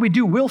 It's why we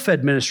do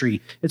will-fed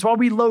ministry. It's why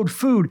we load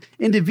food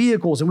into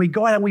vehicles and we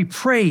go out and we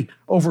pray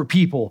over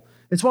people.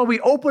 It's why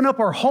we open up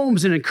our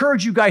homes and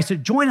encourage you guys to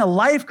join a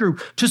life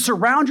group, to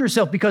surround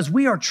yourself, because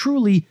we are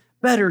truly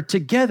better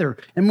together.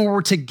 And when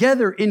we're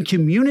together in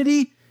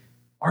community,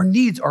 our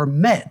needs are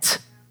met.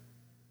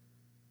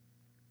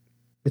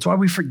 It's why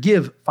we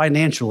forgive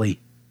financially.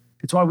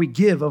 It's why we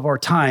give of our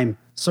time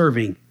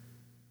serving.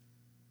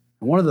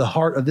 And one of the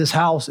heart of this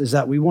house is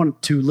that we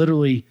want to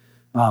literally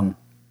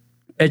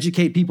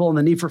educate people on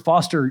the need for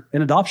foster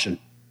and adoption.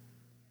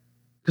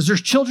 Because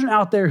there's children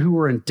out there who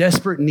are in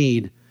desperate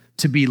need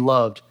to be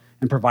loved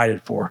and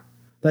provided for,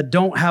 that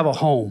don't have a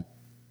home.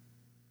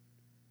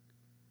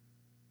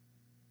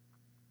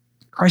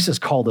 Christ has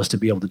called us to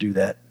be able to do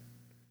that.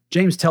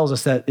 James tells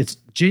us that it's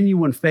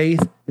genuine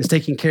faith is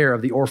taking care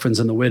of the orphans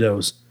and the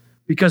widows,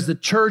 because the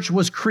church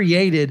was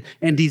created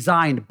and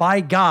designed by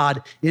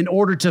God in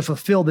order to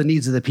fulfill the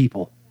needs of the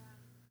people.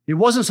 It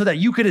wasn't so that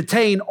you could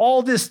attain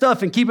all this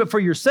stuff and keep it for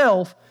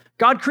yourself.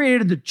 God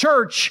created the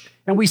church,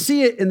 and we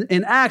see it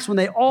in Acts when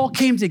they all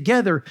came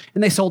together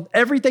and they sold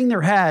everything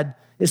they had.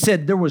 It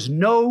said there was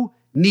no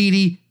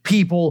needy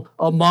people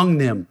among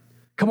them.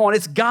 Come on,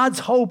 it's God's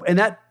hope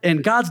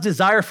and God's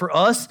desire for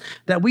us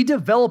that we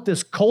develop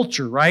this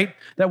culture, right?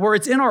 That where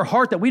it's in our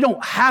heart that we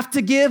don't have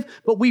to give,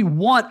 but we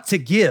want to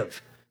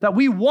give. That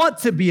we want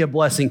to be a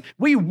blessing.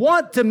 We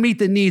want to meet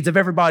the needs of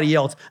everybody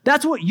else.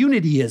 That's what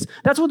unity is.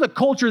 That's what the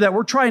culture that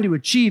we're trying to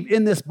achieve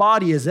in this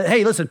body is. That,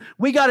 hey, listen,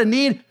 we got a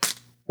need.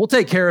 We'll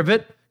take care of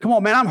it. Come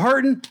on, man, I'm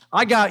hurting.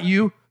 I got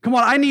you. Come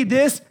on, I need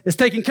this. It's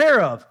taken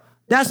care of.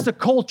 That's the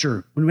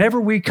culture.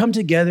 Whenever we come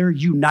together,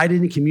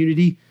 united in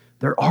community,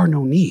 there are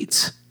no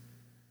needs.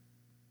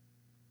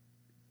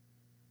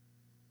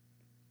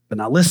 But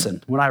now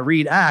listen, when I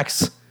read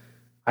Acts,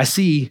 I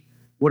see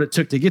what it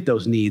took to get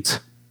those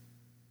needs.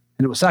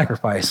 And it was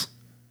sacrifice.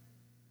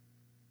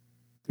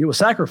 It was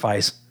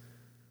sacrifice.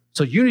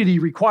 So unity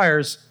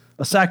requires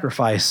a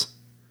sacrifice.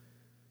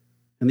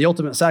 And the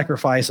ultimate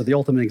sacrifice, or the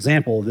ultimate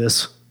example of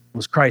this,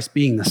 was Christ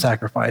being the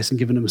sacrifice and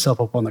giving himself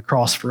up on the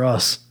cross for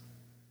us,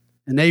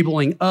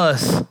 enabling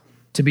us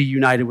to be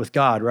united with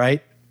God,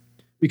 right?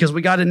 Because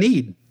we got a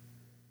need.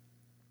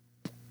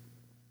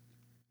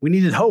 We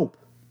needed hope.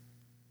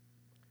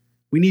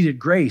 We needed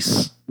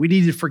grace. We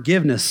needed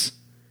forgiveness.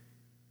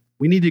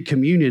 We needed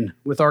communion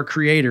with our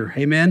Creator.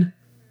 Amen?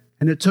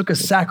 And it took a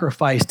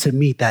sacrifice to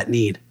meet that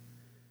need.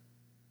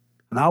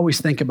 And I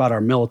always think about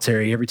our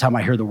military every time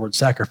I hear the word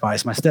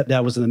sacrifice. My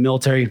stepdad was in the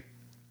military,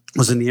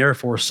 was in the Air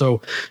Force,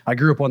 so I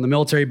grew up on the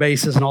military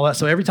bases and all that.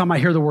 So every time I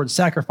hear the word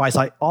sacrifice,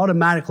 I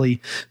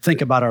automatically think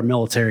about our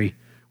military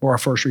or our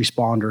first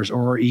responders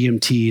or our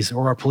EMTs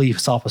or our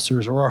police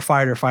officers or our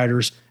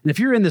firefighters. And if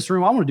you're in this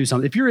room, I want to do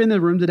something. If you're in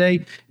the room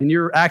today and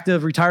you're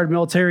active, retired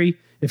military,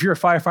 if you're a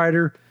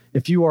firefighter,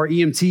 if you are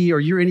EMT or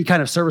you're any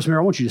kind of service member,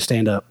 I want you to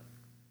stand up.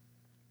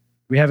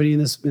 Do we have any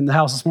in the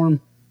house this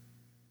morning?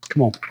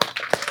 Come on.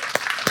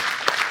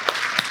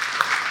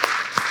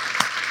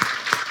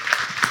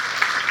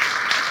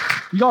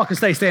 You all can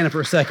stay standing for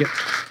a second,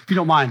 if you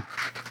don't mind.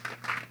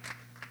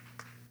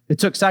 It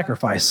took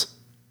sacrifice.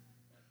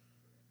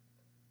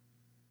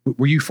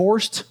 Were you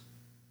forced?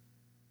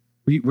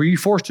 Were you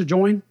forced to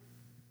join?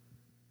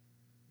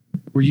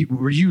 Were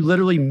you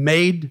literally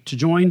made to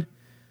join?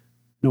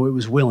 No, it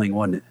was willing,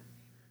 wasn't it?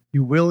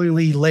 You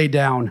willingly laid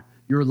down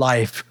your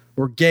life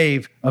or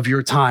gave of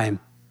your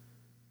time.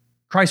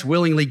 Christ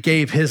willingly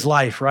gave his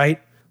life,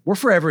 right? We're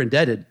forever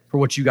indebted for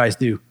what you guys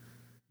do.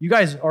 You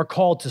guys are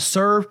called to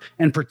serve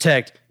and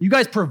protect. You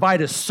guys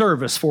provide a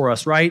service for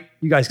us, right?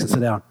 You guys can sit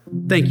down.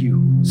 Thank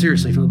you.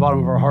 Seriously, from the bottom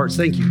of our hearts,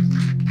 thank you.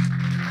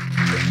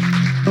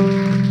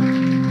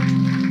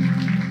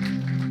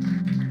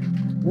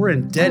 We're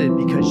indebted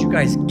because you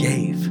guys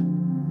gave.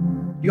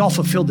 You all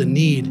fulfilled the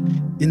need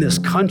in this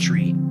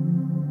country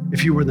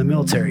if you were in the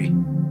military,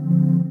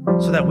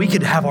 so that we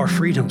could have our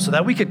freedom, so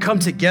that we could come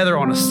together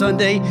on a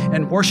Sunday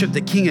and worship the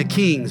King of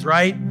Kings,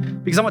 right?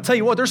 Because I'm gonna tell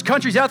you what, there's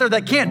countries out there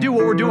that can't do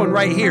what we're doing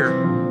right here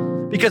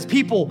because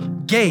people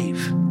gave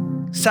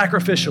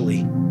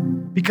sacrificially,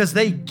 because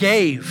they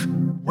gave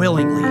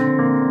willingly.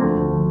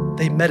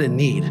 They met a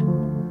need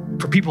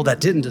for people that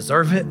didn't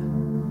deserve it,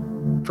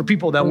 for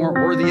people that weren't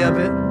worthy of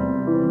it.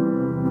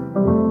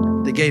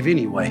 They gave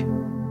anyway.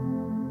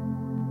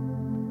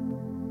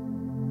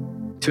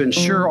 To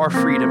ensure our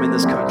freedom in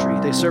this country,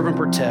 they serve and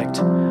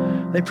protect.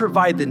 They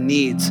provide the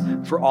needs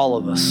for all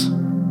of us.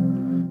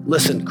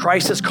 Listen,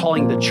 Christ is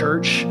calling the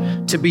church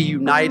to be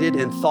united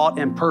in thought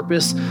and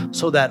purpose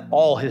so that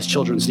all his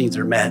children's needs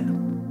are met.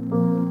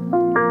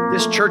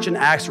 This church in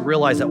Acts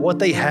realized that what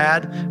they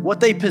had, what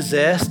they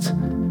possessed,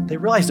 they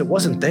realized it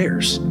wasn't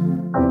theirs,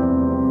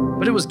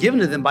 but it was given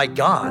to them by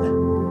God.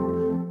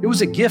 It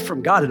was a gift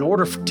from God in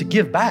order to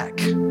give back.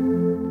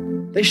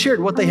 They shared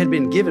what they had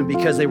been given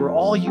because they were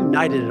all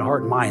united in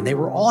heart and mind. They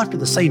were all after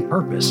the same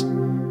purpose.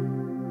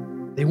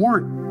 They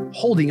weren't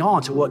holding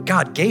on to what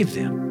God gave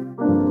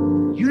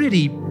them.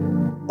 Unity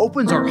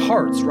opens our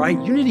hearts, right?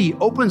 Unity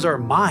opens our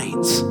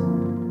minds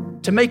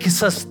to make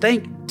us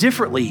think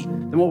differently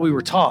than what we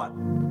were taught.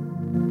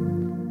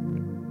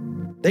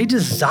 They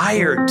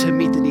desired to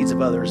meet the needs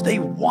of others. They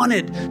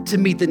wanted to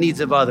meet the needs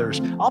of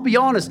others. I'll be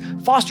honest,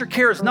 foster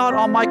care is not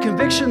on my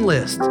conviction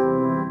list,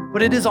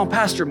 but it is on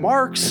Pastor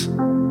Mark's.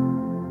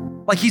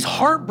 Like, he's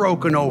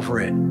heartbroken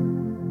over it.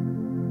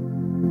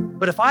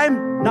 But if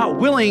I'm not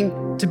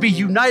willing to be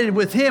united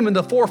with him in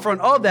the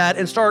forefront of that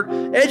and start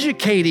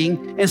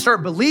educating and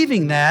start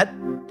believing that,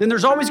 then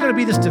there's always going to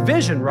be this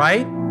division,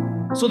 right?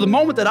 So the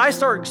moment that I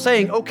start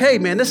saying, okay,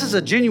 man, this is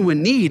a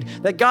genuine need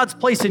that God's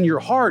placed in your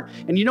heart,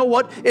 and you know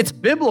what? It's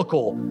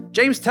biblical.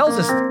 James tells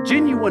us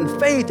genuine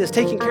faith is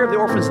taking care of the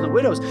orphans and the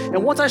widows.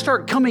 And once I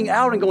start coming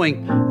out and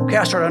going, okay,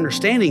 I start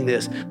understanding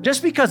this,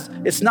 just because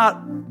it's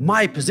not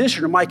my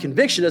position or my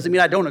conviction doesn't mean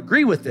I don't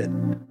agree with it.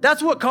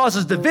 That's what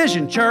causes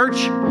division, church.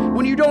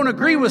 When you don't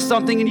agree with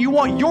something and you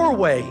want your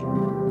way.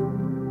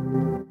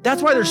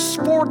 That's why there's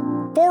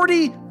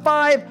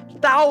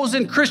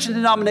 45,000 Christian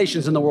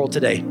denominations in the world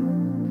today.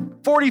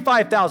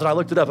 45,000. I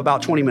looked it up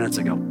about 20 minutes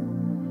ago.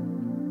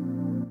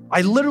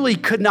 I literally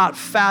could not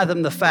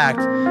fathom the fact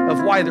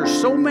of why there's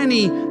so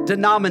many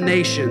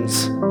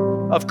denominations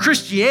of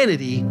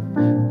Christianity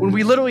when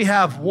we literally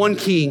have one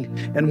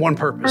king and one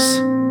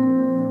purpose.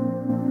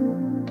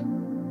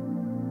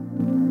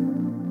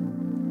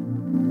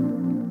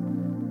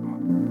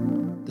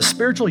 The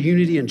spiritual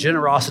unity and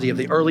generosity of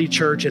the early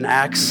church in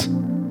Acts,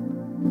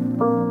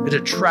 it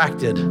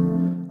attracted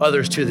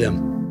others to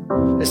them.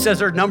 It says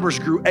their numbers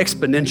grew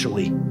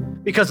exponentially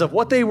because of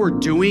what they were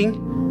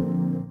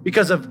doing,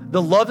 because of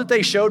the love that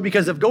they showed,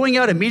 because of going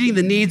out and meeting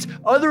the needs.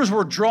 Others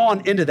were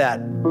drawn into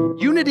that.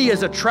 Unity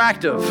is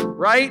attractive,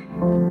 right?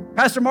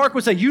 Pastor Mark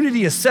would say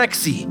unity is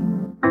sexy.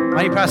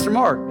 I ain't Pastor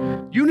Mark.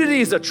 Unity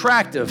is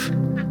attractive,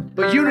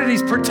 but unity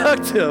is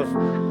productive.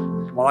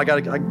 Well, you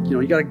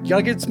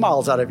gotta get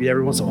smiles out of you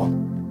every once in a while.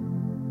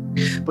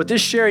 But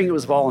this sharing, it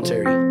was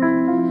voluntary.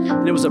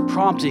 And it was a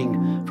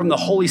prompting from the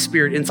Holy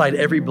Spirit inside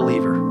every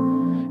believer.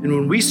 And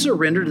when we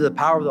surrender to the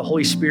power of the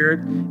Holy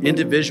Spirit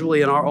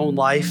individually in our own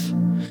life,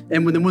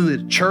 And when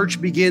the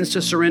church begins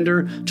to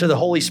surrender to the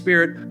Holy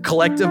Spirit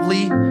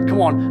collectively,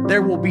 come on,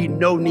 there will be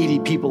no needy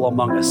people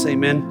among us,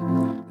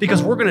 amen?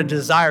 Because we're gonna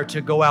desire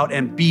to go out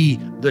and be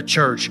the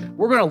church.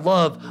 We're gonna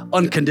love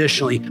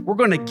unconditionally. We're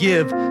gonna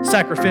give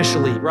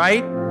sacrificially,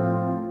 right?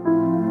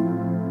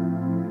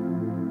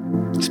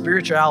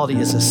 Spirituality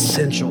is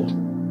essential.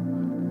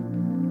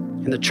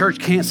 And the church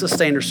can't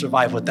sustain or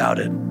survive without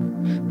it.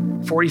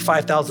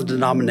 45,000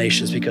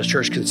 denominations because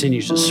church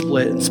continues to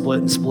split and split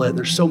and split.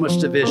 There's so much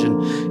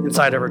division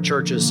inside of our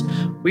churches.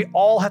 We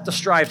all have to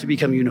strive to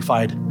become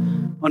unified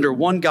under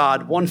one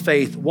God, one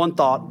faith, one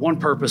thought, one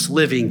purpose,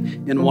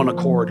 living in one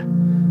accord.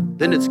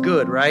 Then it's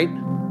good, right?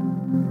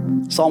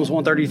 Psalms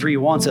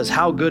 133:1 says,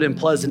 how good and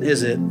pleasant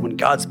is it when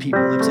God's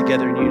people live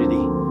together in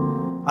unity?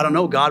 I don't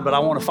know God, but I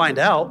want to find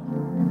out,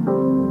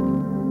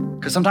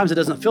 because sometimes it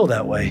doesn't feel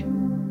that way.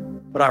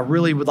 But I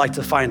really would like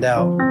to find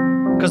out.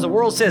 Because the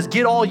world says,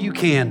 get all you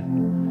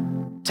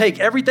can. Take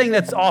everything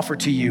that's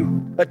offered to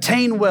you.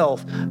 Attain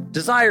wealth.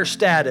 Desire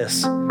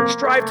status.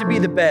 Strive to be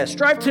the best.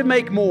 Strive to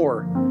make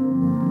more.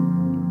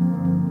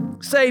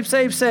 Save,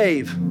 save,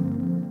 save.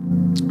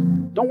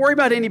 Don't worry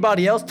about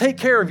anybody else. Take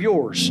care of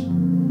yours.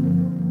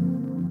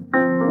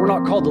 We're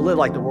not called to live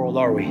like the world,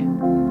 are we?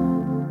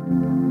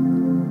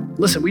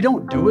 Listen, we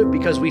don't do it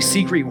because we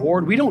seek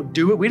reward. We don't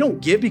do it. We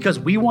don't give because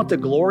we want the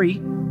glory.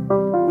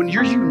 When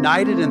you're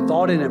united in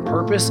thought and in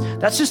purpose,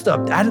 that's just the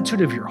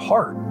attitude of your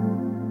heart.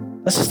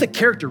 That's just the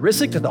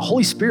characteristic that the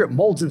Holy Spirit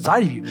molds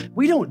inside of you.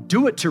 We don't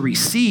do it to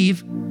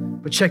receive,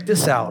 but check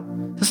this out.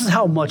 This is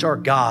how much our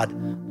God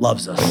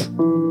loves us.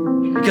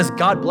 Because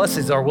God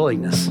blesses our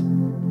willingness.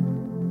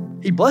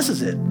 He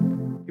blesses it.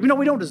 Even though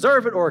we don't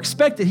deserve it or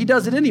expect it, he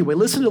does it anyway.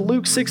 Listen to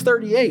Luke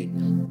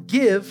 6:38.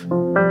 Give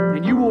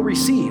and you will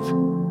receive.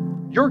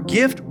 Your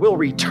gift will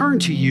return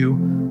to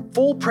you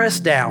full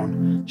pressed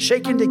down,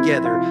 shaken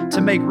together to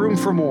make room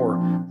for more,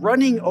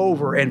 running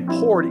over and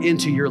poured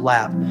into your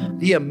lap.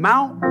 The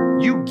amount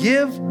you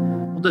give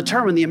will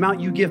determine the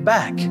amount you give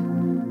back.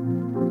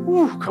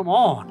 Whew, come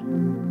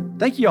on.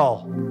 Thank you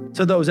all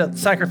to those that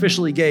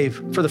sacrificially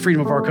gave for the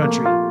freedom of our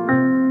country.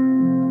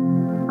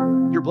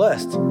 You're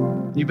blessed.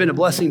 You've been a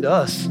blessing to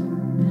us.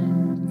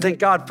 Thank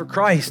God for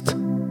Christ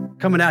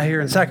coming out here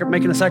and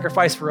making a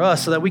sacrifice for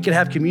us so that we can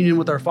have communion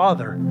with our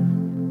Father.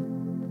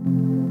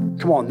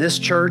 Come on, this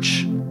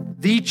church,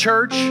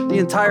 the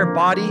entire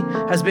body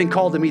has been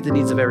called to meet the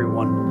needs of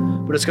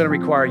everyone, but it's going to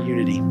require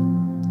unity.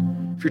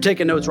 If you're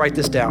taking notes, write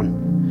this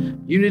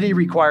down. Unity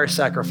requires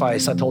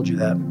sacrifice. I told you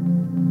that.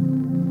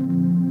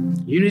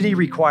 Unity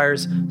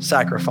requires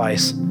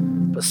sacrifice,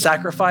 but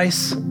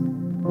sacrifice,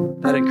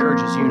 that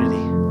encourages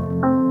unity.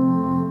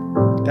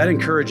 That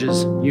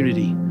encourages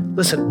unity.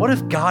 Listen, what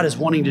if God is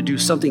wanting to do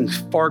something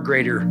far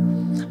greater?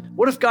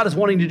 What if God is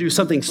wanting to do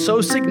something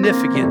so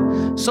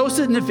significant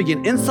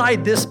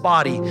inside this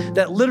body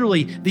that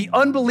literally the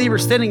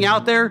unbelievers standing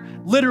out there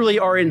literally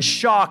are in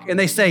shock and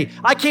they say,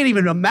 I can't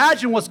even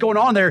imagine what's going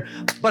on there,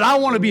 but I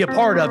want to be a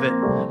part of it.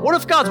 What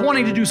if God's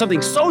wanting to do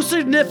something so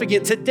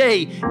significant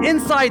today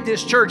inside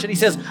this church and he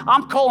says,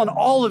 I'm calling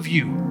all of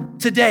you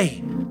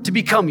today to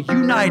become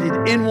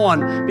united in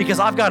one because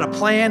I've got a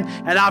plan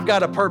and I've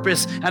got a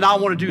purpose and I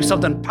want to do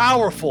something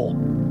powerful.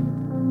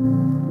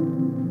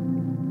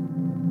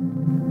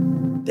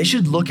 They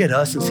should look at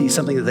us and see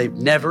something that they've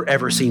never,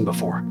 ever seen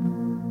before.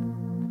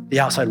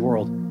 The outside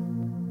world.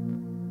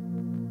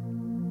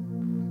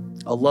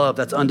 A love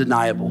that's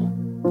undeniable.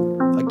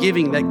 A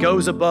giving that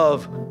goes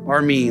above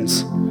our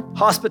means.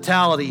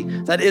 Hospitality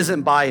that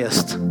isn't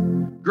biased.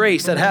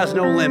 Grace that has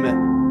no limit.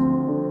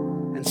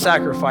 And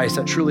sacrifice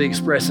that truly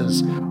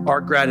expresses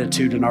our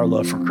gratitude and our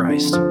love for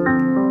Christ.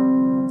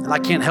 And I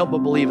can't help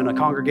but believe in a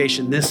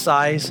congregation this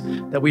size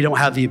that we don't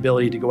have the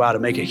ability to go out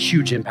and make a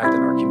huge impact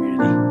in our community.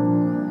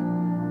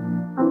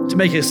 To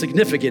make a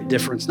significant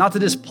difference, not to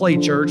just play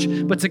church,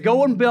 but to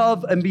go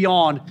above and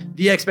beyond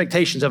the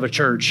expectations of a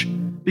church.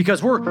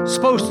 Because we're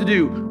supposed to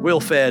do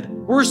will-fed.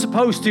 We're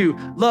supposed to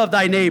love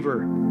thy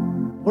neighbor.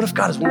 What if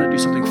God is wanting to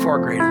do something far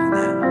greater than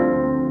that?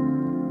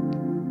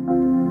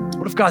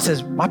 What if God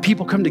says, my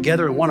people come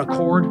together in one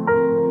accord?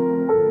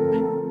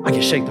 I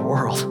can shake the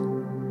world.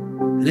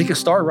 And it can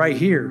start right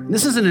here. And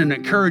this isn't an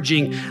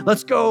encouraging,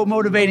 let's go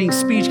motivating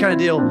speech kind of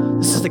deal.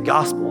 This is the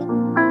gospel.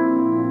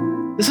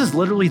 This is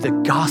literally the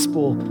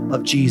gospel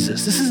of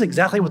Jesus. This is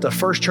exactly what the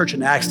first church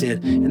in Acts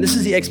did. And this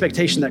is the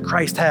expectation that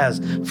Christ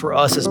has for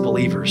us as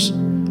believers.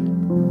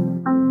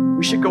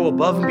 We should go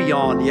above and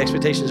beyond the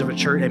expectations of a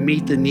church and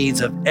meet the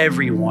needs of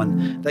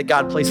everyone that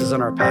God places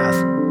on our path.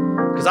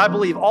 Because I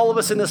believe all of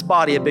us in this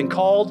body have been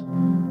called,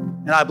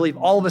 and I believe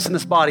all of us in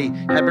this body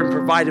have been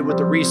provided with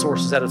the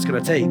resources that it's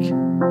going to take.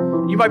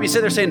 You might be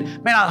sitting there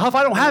saying, man, Huff,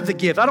 I don't have the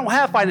gift. I don't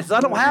have finances. I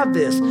don't have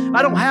this.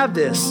 I don't have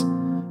this.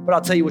 But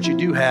I'll tell you what you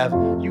do have.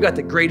 You got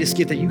the greatest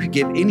gift that you could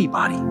give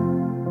anybody.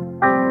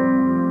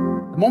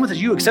 The moment that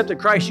you accepted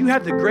Christ, you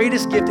have the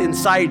greatest gift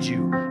inside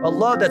you, a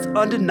love that's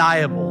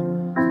undeniable,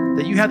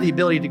 that you have the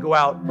ability to go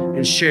out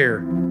and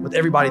share with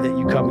everybody that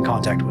you come in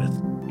contact with.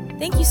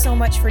 Thank you so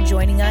much for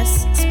joining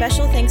us.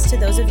 Special thanks to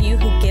those of you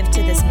who give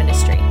to this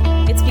ministry.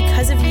 It's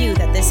because of you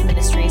that this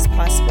ministry is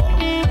possible.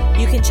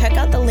 You can check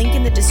out the link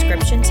in the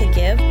description to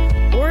give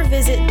or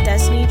visit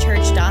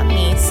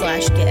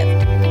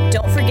destinychurch.me/give.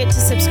 Don't forget to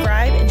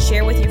subscribe and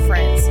share with your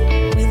friends.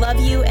 We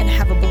love you and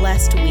have a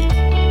blessed week.